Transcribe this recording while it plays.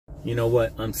You know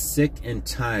what? I'm sick and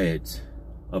tired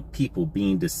of people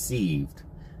being deceived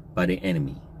by the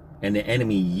enemy, and the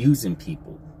enemy using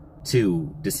people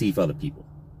to deceive other people.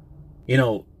 You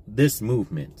know, this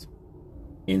movement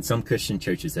in some Christian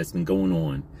churches that's been going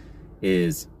on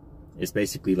is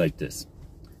basically like this.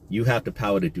 You have the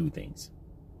power to do things.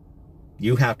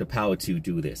 You have the power to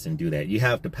do this and do that. You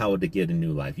have the power to get a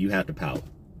new life. You have the power.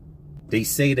 They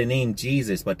say the name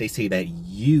Jesus, but they say that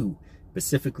you,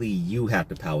 specifically you, have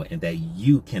the power, and that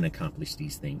you can accomplish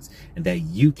these things, and that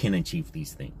you can achieve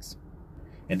these things.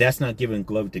 And that's not giving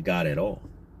glory to God at all.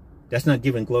 That's not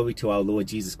giving glory to our Lord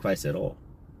Jesus Christ at all.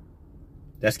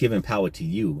 That's giving power to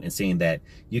you and saying that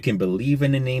you can believe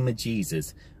in the name of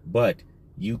Jesus, but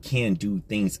you can do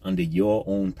things under your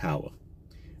own power.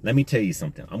 Let me tell you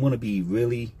something. I'm going to be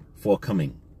really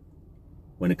forthcoming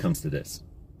when it comes to this.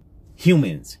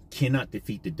 Humans cannot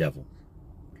defeat the devil.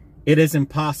 It is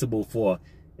impossible for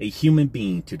a human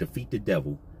being to defeat the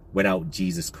devil without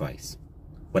Jesus Christ,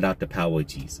 without the power of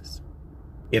Jesus.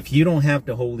 If you don't have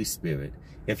the Holy Spirit,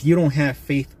 if you don't have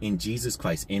faith in Jesus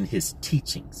Christ, in his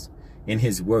teachings, in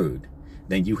his word,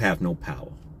 then you have no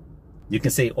power. You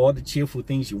can say all the cheerful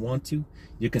things you want to.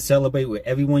 You can celebrate with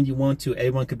everyone you want to.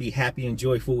 Everyone can be happy and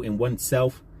joyful in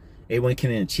oneself. Everyone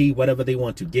can achieve whatever they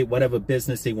want to, get whatever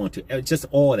business they want to, just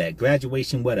all that,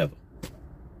 graduation, whatever.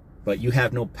 But you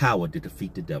have no power to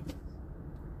defeat the devil.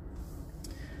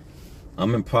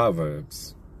 I'm in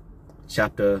Proverbs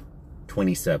chapter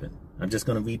 27. I'm just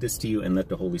going to read this to you and let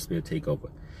the Holy Spirit take over.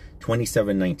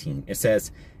 27:19. It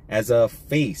says, as a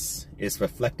face is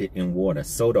reflected in water,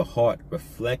 so the heart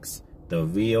reflects the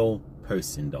real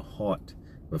person. The heart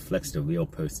reflects the real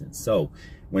person. So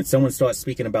when someone starts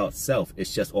speaking about self,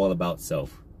 it's just all about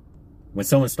self. When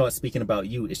someone starts speaking about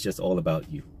you, it's just all about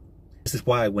you. This is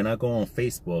why when I go on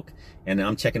Facebook and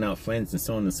I'm checking out friends and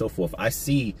so on and so forth, I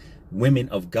see women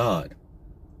of God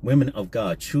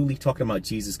truly talking about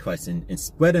Jesus Christ and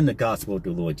spreading the gospel of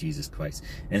the Lord Jesus Christ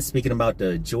and speaking about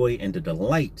the joy and the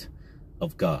delight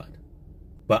of God.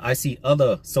 But I see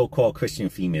other so-called Christian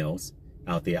females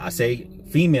out there. I say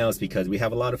females because we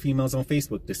have a lot of females on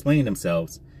Facebook displaying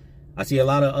themselves. I see a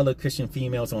lot of other Christian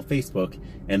females on Facebook,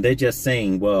 and they're just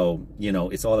saying, well, you know,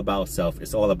 it's all about self.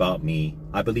 It's all about me.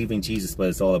 I believe in Jesus, but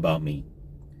it's all about me.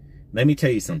 Let me tell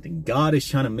you something. God is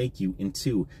trying to make you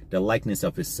into the likeness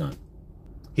of his son.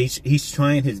 He's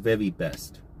trying his very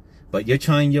best. But you're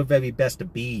trying your very best to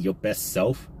be your best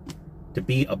self, to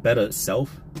be a better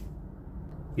self.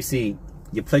 You see,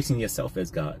 you're placing yourself as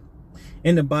God.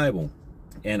 In the Bible,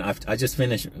 and I just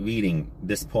finished reading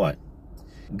this part,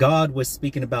 God was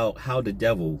speaking about how the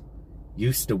devil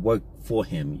used to work for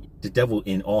him, the devil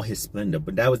in all his splendor.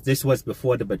 But this was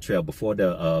before the betrayal, before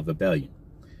the rebellion.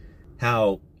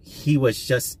 How he was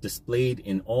just displayed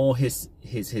in all his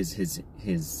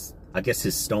I guess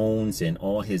his stones and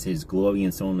all his glory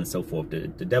and so on and so forth. The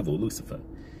devil, Lucifer.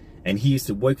 And he used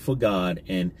to work for God.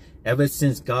 And ever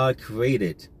since God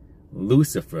created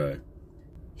Lucifer,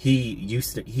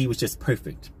 he was just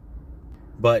perfect.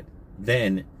 But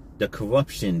then the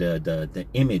corruption, the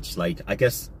image, like I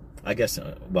guess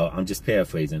well, I'm just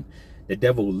paraphrasing. The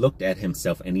devil looked at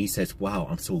himself and he says, wow,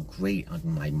 I'm so great.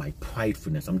 My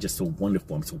pridefulness, I'm just so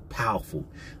wonderful. I'm so powerful.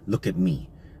 Look at me.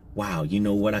 Wow, you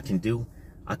know what I can do?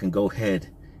 I can go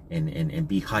ahead and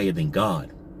be higher than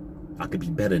God. I could be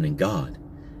better than God.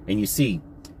 And you see,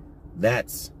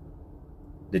 that's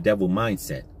the devil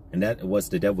mindset. And that was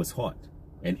the devil's heart.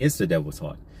 And it's the devil's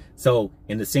heart. So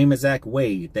in the same exact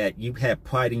way that you have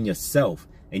pride in yourself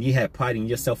and you have pride in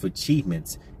your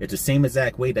self-achievements, it's the same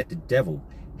exact way that the devil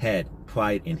had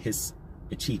pride in his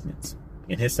achievements,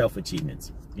 in his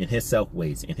self-achievements, in his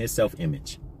self-ways, in his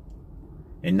self-image,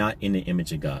 and not in the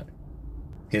image of God.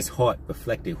 His heart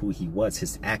reflected who he was.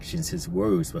 His actions, his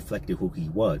words reflected who he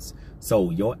was. So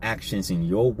your actions and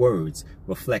your words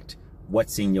reflect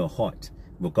what's in your heart.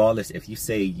 Regardless, if you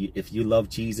say, if you love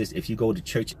Jesus, if you go to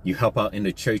church, you help out in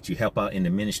the church, you help out in the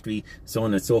ministry, so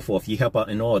on and so forth, you help out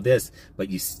in all this, but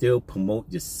you still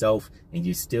promote yourself and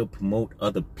you still promote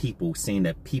other people, saying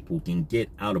that people can get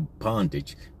out of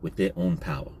bondage with their own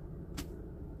power.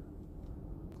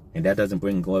 And that doesn't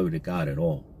bring glory to God at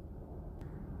all.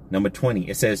 Number 20,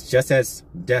 it says, just as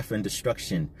death and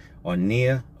destruction are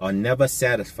never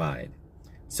satisfied,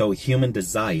 so human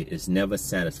desire is never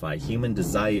satisfied. Human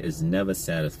desire is never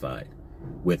satisfied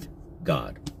with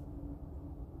God.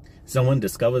 Someone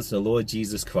discovers the Lord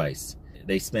Jesus Christ.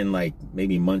 They spend like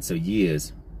maybe months or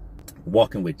years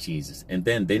walking with Jesus. And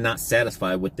then they're not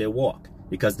satisfied with their walk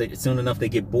because soon enough they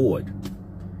get bored.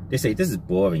 They say, this is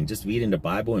boring. Just reading the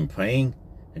Bible and praying.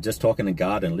 And just talking to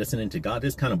God and listening to God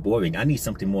is kind of boring. I need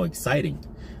something more exciting.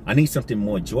 I need something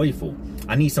more joyful.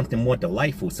 I need something more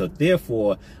delightful. So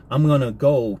therefore, I'm going to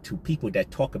go to people that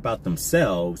talk about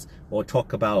themselves or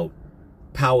talk about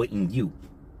power in you.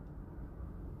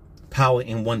 Power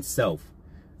in oneself.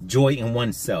 Joy in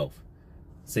oneself.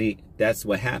 See, that's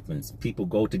what happens. People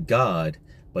go to God,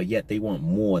 but yet they want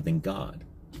more than God.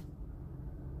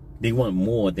 They want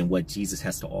more than what Jesus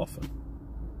has to offer.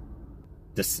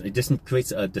 It just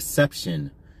creates a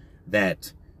deception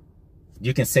that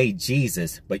you can say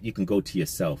Jesus, but you can go to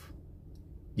yourself.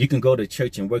 You can go to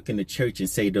church and work in the church and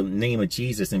say the name of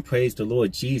Jesus and praise the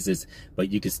Lord Jesus,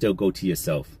 but you can still go to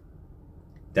yourself.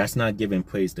 That's not giving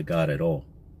praise to God at all.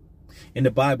 In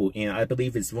the Bible, and I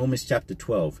believe it's Romans chapter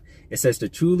 12, it says to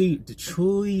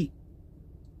truly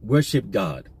worship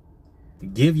God,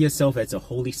 give yourself as a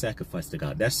holy sacrifice to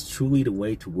God. That's truly the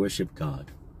way to worship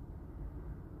God.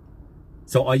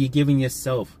 So are you giving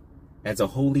yourself as a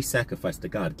holy sacrifice to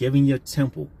God, giving your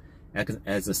temple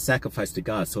as a sacrifice to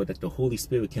God so that the Holy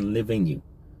Spirit can live in you?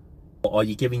 Or are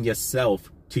you giving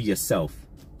yourself to yourself?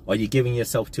 Are you giving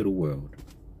yourself to the world?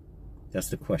 That's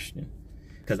the question.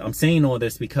 Because I'm saying all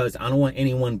this because I don't want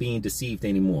anyone being deceived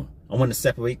anymore. I want to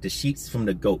separate the sheep from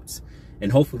the goats.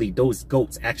 And hopefully those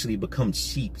goats actually become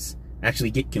sheep,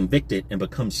 actually get convicted and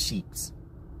become sheep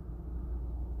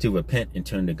to repent and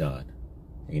turn to God.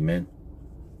 Amen.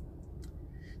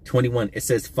 21, it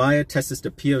says, fire tests the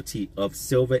purity of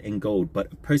silver and gold,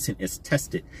 but a person is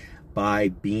tested by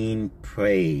being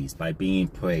praised. By being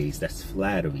praised. That's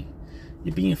flattery.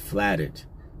 You're being flattered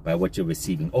by what you're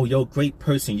receiving. Oh, you're a great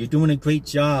person. You're doing a great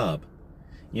job.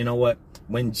 You know what?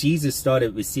 When Jesus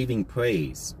started receiving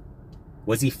praise,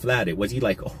 was he flattered? Was he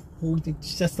like, oh,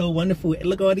 it's just so wonderful.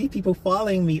 Look at all these people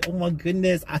following me. Oh my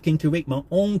goodness, I can create my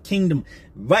own kingdom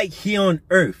right here on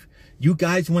earth. You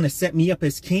guys want to set me up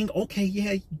as king? Okay,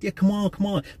 yeah, come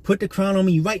on. Put the crown on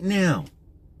me right now.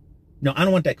 No, I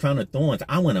don't want that crown of thorns.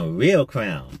 I want a real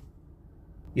crown.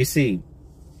 You see,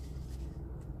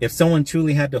 if someone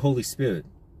truly had the Holy Spirit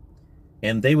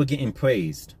and they were getting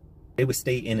praised, they would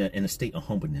stay in a state of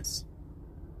humbleness.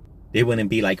 They wouldn't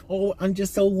be like, oh, I'm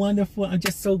just so wonderful. I'm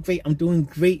just so great. I'm doing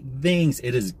great things.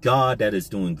 It is God that is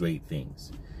doing great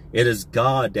things. It is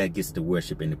God that gets the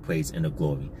worship and the praise and the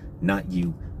glory. Not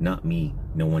you, not me,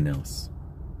 no one else.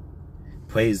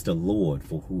 Praise the Lord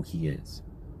for who he is.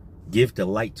 Give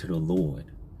delight to the Lord.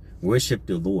 Worship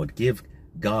the Lord. Give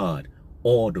God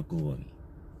all the glory.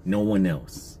 No one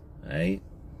else. All right?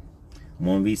 I'm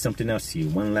going to read something else to you.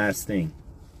 One last thing.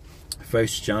 1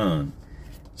 John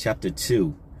chapter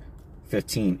 2,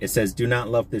 15. It says, do not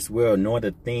love this world, nor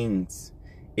the things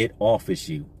it offers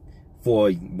you.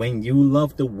 For when you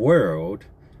love the world,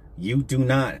 you do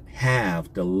not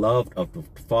have the love of the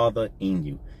Father in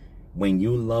you. When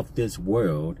you love this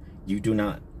world, you do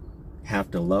not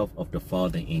have the love of the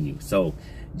Father in you. So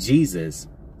Jesus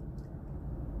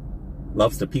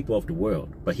loves the people of the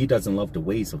world, but he doesn't love the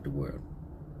ways of the world.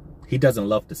 He doesn't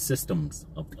love the systems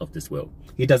of this world.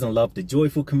 He doesn't love the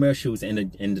joyful commercials and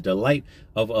the delight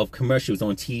of commercials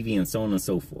on TV and so on and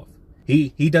so forth.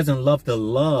 He doesn't love the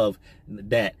love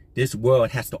that this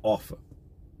world has to offer.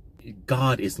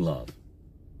 God is love.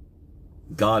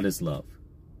 God is love.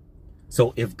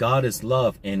 So if God is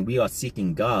love and we are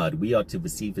seeking God, we are to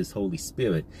receive his Holy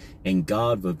Spirit, and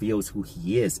God reveals who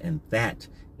he is, and that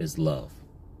is love.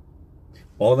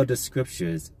 All of the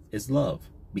scriptures is love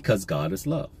because God is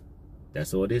love.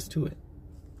 That's all it is to it.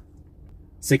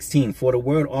 16, for the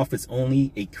world offers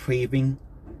only a craving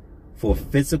for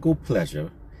physical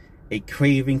pleasure, a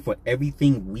craving for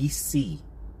everything we see,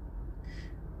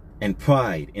 and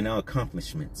pride in our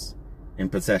accomplishments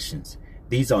and possessions.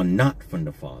 These are not from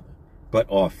the Father, but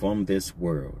are from this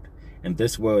world. And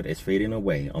this world is fading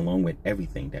away along with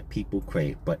everything that people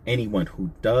crave. But anyone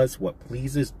who does what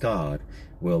pleases God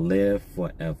will live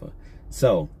forever.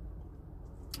 So,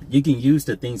 you can use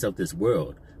the things of this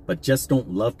world, but just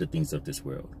don't love the things of this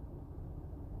world.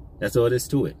 That's all there is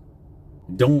to it.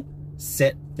 Don't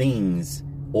set things,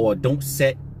 or don't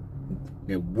set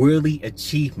worldly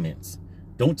achievements.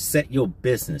 Don't set your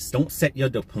business. Don't set your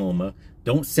diploma.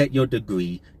 Don't set your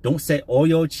degree. Don't set all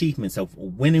your achievements of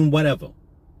winning whatever.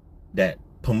 That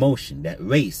promotion, that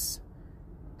race,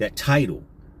 that title.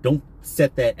 Don't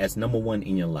set that as number one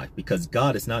in your life, because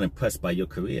God is not impressed by your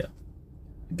career.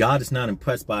 God is not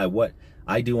impressed by what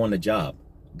I do on the job.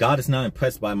 God is not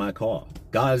impressed by my car.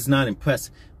 God is not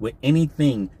impressed with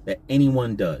anything that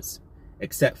anyone does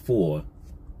except for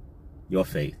your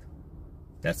faith.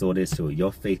 That's all there is to it.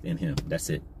 Your faith in him. That's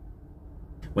it.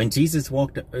 When Jesus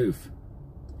walked the earth,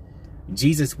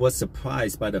 Jesus was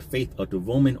surprised by the faith of the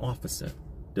Roman officer.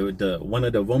 one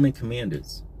of the Roman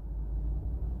commanders.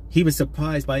 He was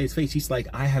surprised by his faith. He's like,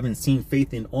 I haven't seen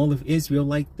faith in all of Israel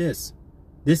like this.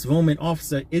 This Roman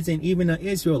officer isn't even an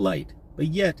Israelite, but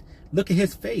yet look at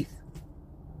his faith.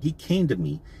 He came to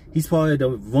me. He's part of the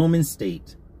Roman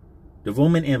state, the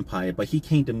Roman Empire, but he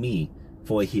came to me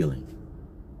for a healing.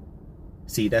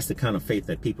 See, that's the kind of faith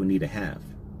that people need to have.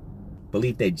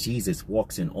 Believe that Jesus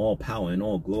walks in all power and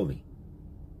all glory.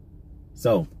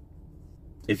 So,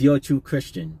 if you're a true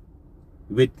Christian,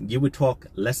 you would talk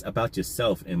less about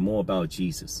yourself and more about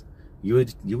Jesus. You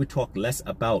would talk less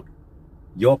about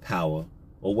your power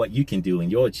or what you can do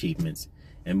and your achievements,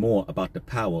 and more about the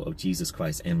power of Jesus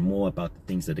Christ, and more about the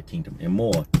things of the kingdom, and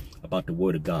more about the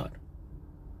word of God.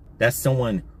 That's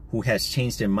someone who has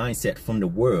changed their mindset from the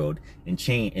world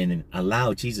and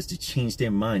allowed Jesus to change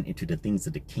their mind into the things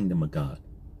of the kingdom of God.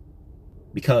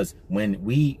 Because when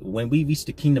we reach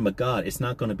the kingdom of God, it's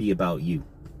not going to be about you.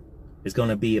 It's going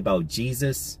to be about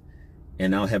Jesus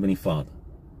and our Heavenly Father.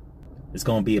 It's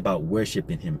going to be about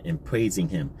worshiping him and praising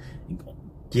him,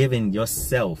 giving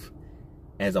yourself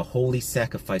as a holy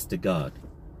sacrifice to God.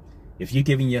 If you're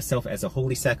giving yourself as a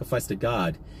holy sacrifice to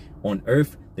God on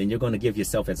earth, then you're going to give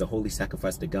yourself as a holy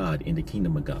sacrifice to God in the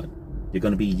kingdom of God. You're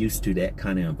going to be used to that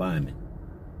kind of environment.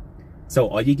 So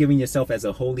are you giving yourself as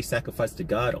a holy sacrifice to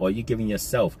God, or are you giving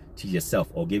yourself to yourself,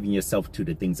 or giving yourself to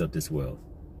the things of this world?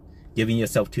 Giving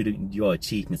yourself to your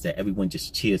achievements that everyone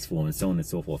just cheers for, and so on and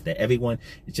so forth, that everyone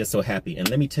is just so happy. And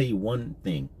let me tell you one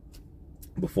thing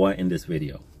before I end this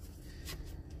video.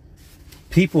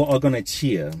 People are going to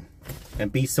cheer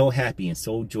and be so happy and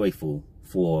so joyful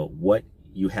for what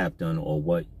you have done or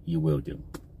what you will do.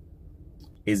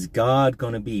 Is God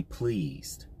going to be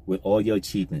pleased with all your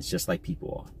achievements just like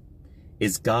people are?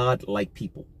 Is God like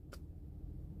people?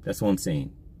 That's what I'm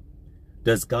saying.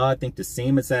 Does God think the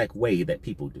same exact way that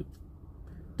people do?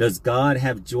 Does God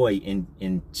have joy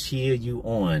and cheer you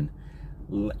on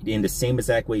in the same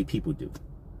exact way people do?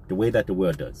 The way that the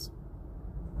world does?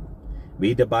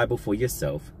 Read the Bible for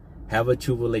yourself. Have a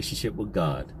true relationship with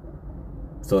God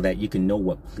so that you can know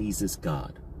what pleases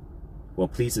God.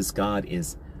 What pleases God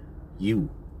is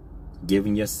you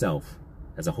giving yourself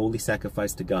as a holy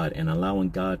sacrifice to God and allowing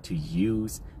God to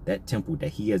use that temple that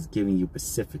he has given you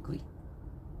specifically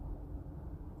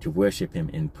to worship him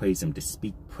and praise him, to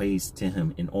speak praise to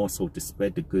him, and also to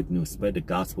spread the good news, spread the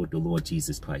gospel of the Lord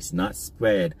Jesus Christ. Not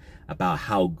spread about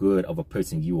how good of a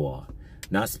person you are.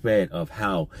 Not spread of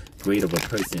how great of a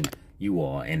person you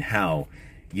are and how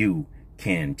you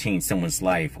can change someone's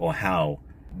life or how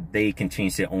they can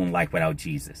change their own life without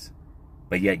Jesus.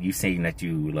 But yet you saying that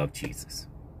you love Jesus.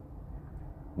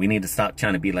 We need to stop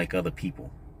trying to be like other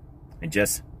people and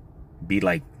just be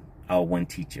like our one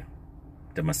teacher,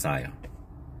 the Messiah.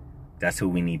 That's who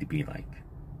we need to be like.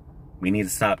 We need to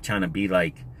stop trying to be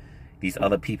like these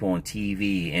other people on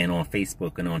TV and on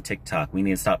Facebook and on TikTok. We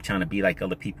need to stop trying to be like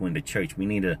other people in the church. We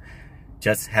need to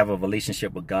just have a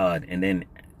relationship with God. And then,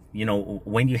 you know,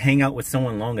 when you hang out with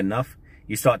someone long enough,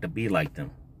 you start to be like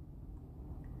them.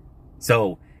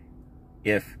 So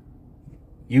if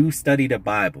you study the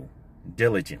Bible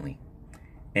diligently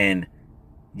and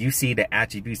you see the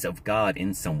attributes of God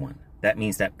in someone, that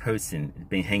means that person has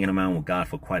been hanging around with God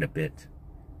for quite a bit.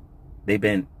 They've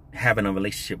been having a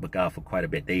relationship with God for quite a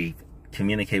bit. They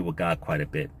communicate with God quite a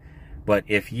bit. But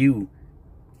if you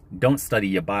don't study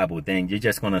your Bible, then you're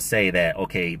just going to say that,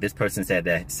 okay, this person said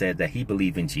that he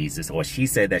believed in Jesus, or she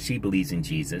said that she believes in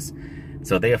Jesus.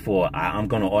 So therefore, I'm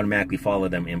going to automatically follow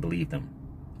them and believe them.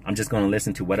 I'm just going to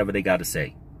listen to whatever they got to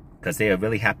say because they're a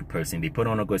really happy person. They put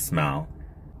on a good smile.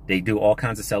 They do all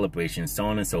kinds of celebrations, so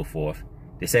on and so forth.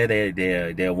 They say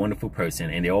they're a wonderful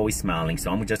person and they're always smiling.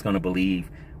 So I'm just going to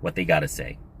believe what they got to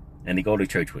say. And they go to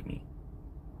church with me.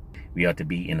 We are to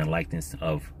be in the likeness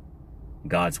of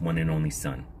God's one and only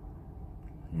Son.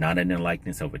 Not in the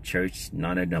likeness of a church.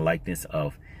 Not in the likeness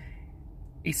of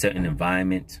a certain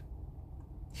environment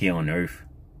here on earth.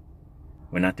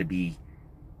 We're not to be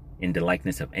in the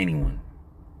likeness of anyone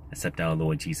except our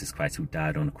Lord Jesus Christ, who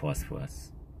died on the cross for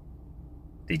us.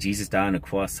 Did Jesus die on the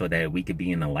cross so that we could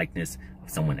be in the likeness of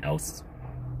someone else?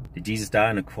 Did Jesus die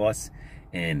on the cross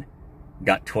and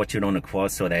got tortured on the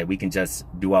cross so that we can just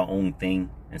do our own thing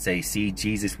and say, see,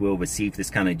 Jesus will receive this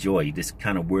kind of joy, this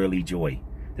kind of worldly joy,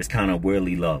 this kind of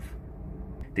worldly love?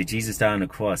 Did Jesus die on the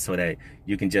cross so that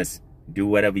you can just do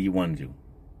whatever you want to do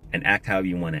and act however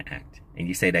you want to act? And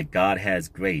you say that God has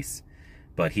grace,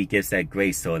 but he gives that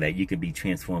grace so that you can be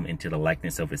transformed into the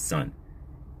likeness of his Son.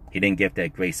 He didn't give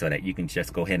that grace so that you can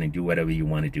just go ahead and do whatever you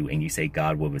want to do. And you say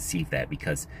God will receive that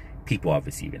because people are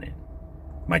receiving it.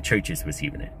 My church is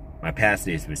receiving it. My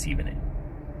pastor is receiving it.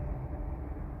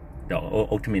 The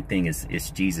ultimate thing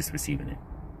is Jesus receiving it.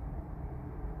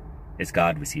 It's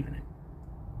God receiving it.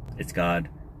 It's God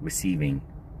receiving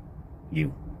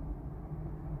you.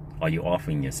 Are you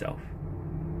offering yourself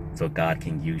so God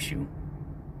can use you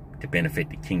to benefit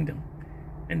the kingdom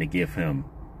and to give him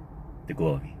the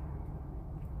glory?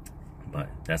 But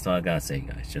that's all I gotta say,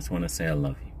 guys. Just want to say I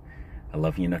love you. I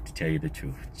love you enough to tell you the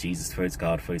truth. Jesus first,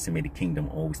 God first, and may the kingdom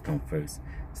always come first.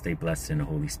 Stay blessed in the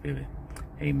Holy Spirit.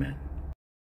 Amen.